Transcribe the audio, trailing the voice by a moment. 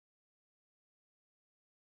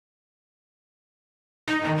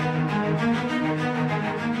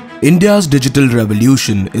India's digital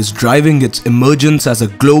revolution is driving its emergence as a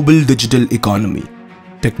global digital economy.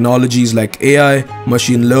 Technologies like AI,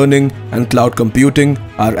 machine learning, and cloud computing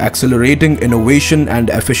are accelerating innovation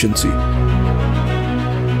and efficiency.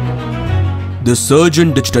 The surge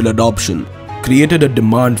in digital adoption created a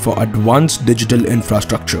demand for advanced digital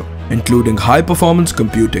infrastructure, including high-performance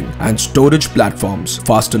computing and storage platforms,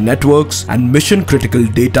 faster networks, and mission-critical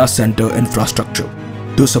data center infrastructure.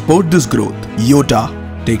 To support this growth, Yotta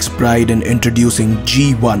takes pride in introducing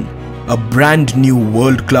G1, a brand new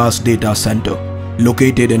world-class data center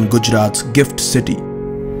located in Gujarat's Gift City.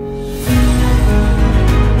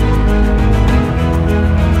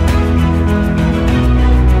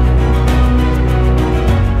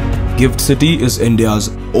 Gift City is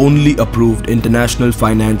India's only approved International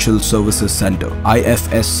Financial Services Center,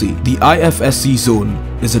 IFSC. The IFSC zone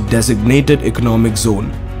is a designated economic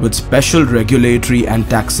zone with special regulatory and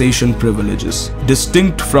taxation privileges,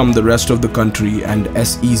 distinct from the rest of the country and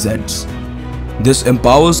SEZs. This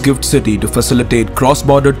empowers Gift City to facilitate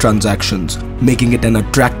cross-border transactions, making it an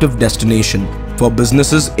attractive destination for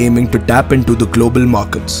businesses aiming to tap into the global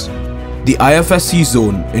markets. The IFSC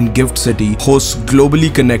zone in Gift City hosts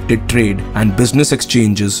globally connected trade and business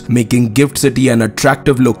exchanges, making Gift City an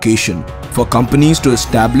attractive location for companies to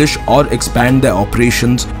establish or expand their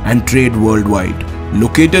operations and trade worldwide.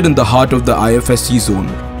 Located in the heart of the IFSC zone,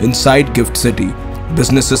 inside Gift City,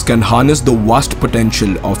 businesses can harness the vast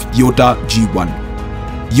potential of Yotta G1.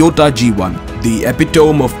 Yotta G1, the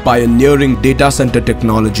epitome of pioneering data center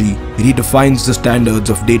technology, redefines the standards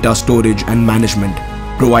of data storage and management,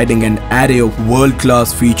 providing an array of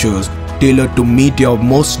world-class features tailored to meet your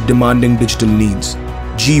most demanding digital needs.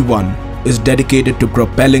 G1 is dedicated to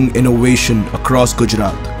propelling innovation across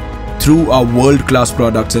Gujarat through our world-class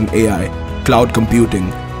products in AI, cloud computing,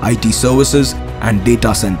 IT services, and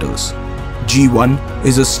data centers. G1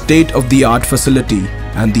 is a state-of-the-art facility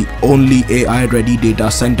and the only AI-ready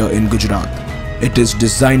data center in Gujarat. It is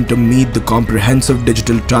designed to meet the comprehensive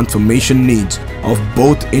digital transformation needs of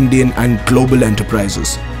both Indian and global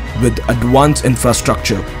enterprises, with advanced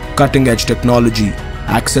infrastructure, cutting-edge technology,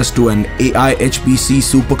 access to an AI HPC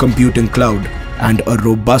supercomputing cloud, and a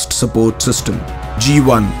robust support system.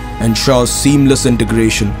 G1 ensures seamless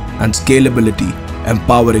integration and scalability,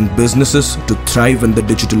 empowering businesses to thrive in the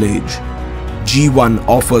digital age. G1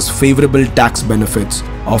 offers favorable tax benefits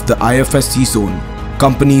of the IFSC zone.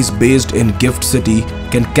 Companies based in Gift City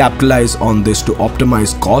can capitalize on this to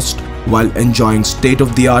optimize cost while enjoying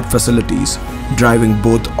state-of-the-art facilities, driving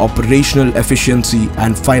both operational efficiency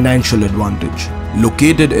and financial advantage.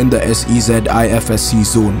 Located in the SEZ IFSC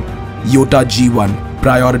zone, Yotta G1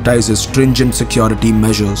 prioritizes stringent security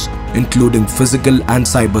measures, including physical and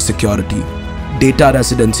cyber security, data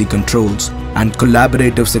residency controls, and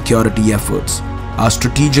collaborative security efforts. Our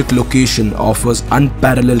strategic location offers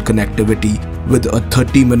unparalleled connectivity with a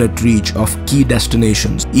 30-minute reach of key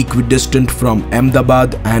destinations equidistant from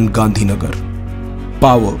Ahmedabad and Gandhinagar.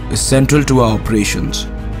 Power is central to our operations.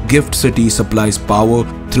 Gift City supplies power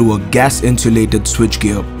through a gas-insulated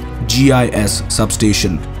switchgear (GIS)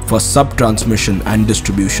 substation for sub-transmission and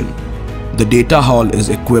distribution. The data hall is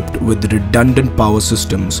equipped with redundant power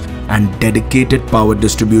systems and dedicated power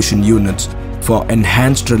distribution units for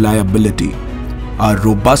enhanced reliability. Our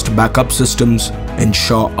robust backup systems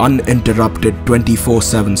ensure uninterrupted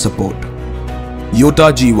 24/7 support.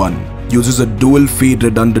 Yotta G1 uses a dual-feed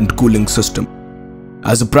redundant cooling system.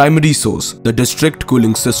 As a primary source, the district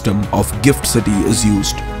cooling system of Gift City is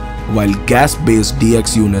used, while gas-based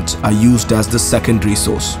DX units are used as the secondary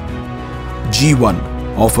source. G1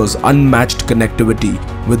 offers unmatched connectivity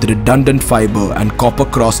with redundant fiber and copper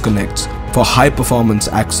cross-connects for high-performance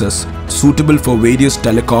access suitable for various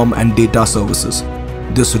telecom and data services.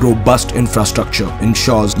 This robust infrastructure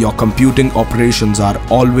ensures your computing operations are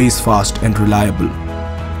always fast and reliable.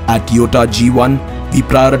 At Yotta G1, we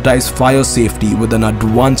prioritize fire safety with an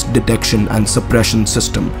advanced detection and suppression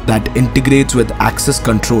system that integrates with access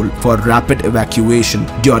control for rapid evacuation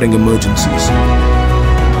during emergencies.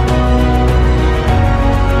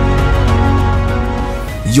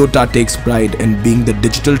 Yotta takes pride in being the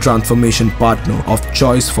digital transformation partner of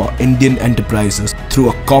choice for Indian enterprises through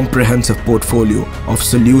a comprehensive portfolio of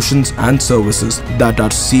solutions and services that are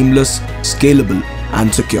seamless, scalable,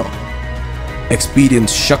 and secure.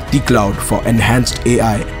 Experience Shakti Cloud for enhanced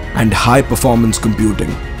AI and high-performance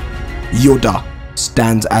computing. Yotta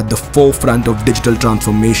stands at the forefront of digital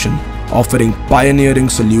transformation, offering pioneering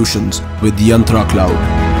solutions with Yantra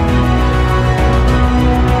Cloud.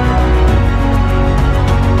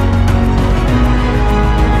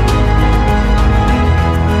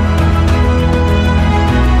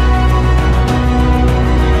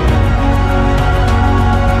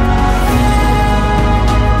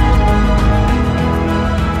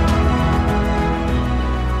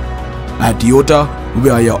 At Yotta, we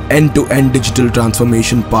are your end-to-end digital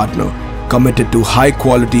transformation partner, committed to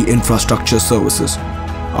high-quality infrastructure services.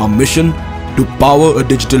 Our mission: to power a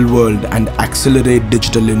digital world and accelerate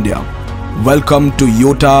Digital India. Welcome to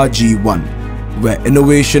Yotta G1, where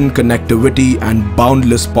innovation, connectivity and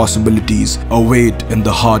boundless possibilities await in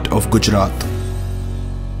the heart of Gujarat.